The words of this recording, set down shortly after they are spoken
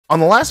On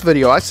the last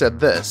video, I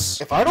said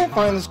this: if I don't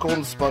find this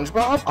golden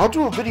SpongeBob, I'll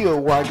do a video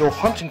where I go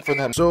hunting for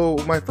them. So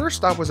my first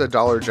stop was at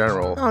Dollar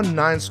General. I found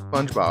 9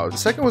 SpongeBob. The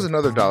second was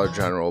another Dollar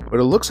General, but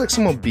it looks like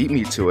someone beat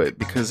me to it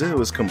because it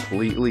was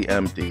completely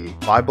empty.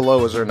 Five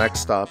Below was our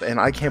next stop, and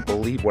I can't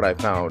believe what I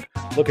found.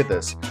 Look at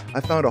this.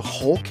 I found a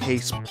whole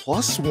case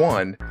plus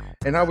one,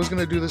 and I was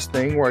gonna do this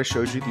thing where I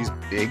showed you these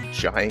big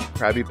giant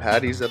Krabby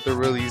Patties that they're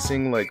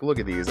releasing. Like, look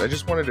at these. I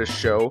just wanted to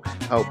show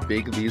how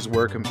big these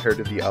were compared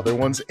to the other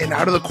ones, and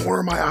out of the corner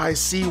of my eye, I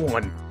see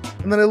one.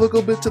 And then I look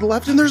a bit to the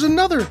left and there's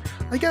another.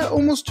 I got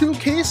almost 2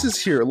 cases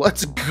here.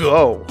 Let's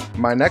go.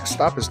 My next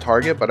stop is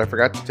Target, but I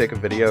forgot to take a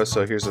video,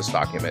 so here's a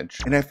stock image.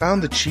 And I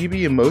found the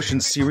Chibi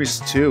Emotion Series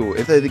 2.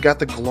 They got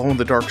the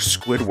glow-in-the-dark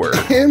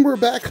Squidward. And we're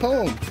back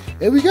home.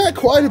 And we got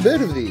quite a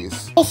bit of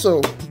these. Also,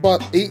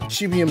 bought 8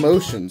 Chibi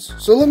Emotions.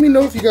 So let me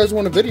know if you guys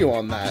want a video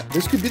on that.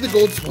 This could be the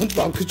gold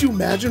SpongeBob. Could you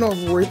imagine how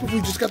rip if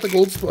we just got the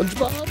gold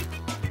SpongeBob?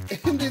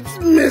 And it's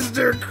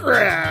Mr.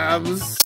 Krabs.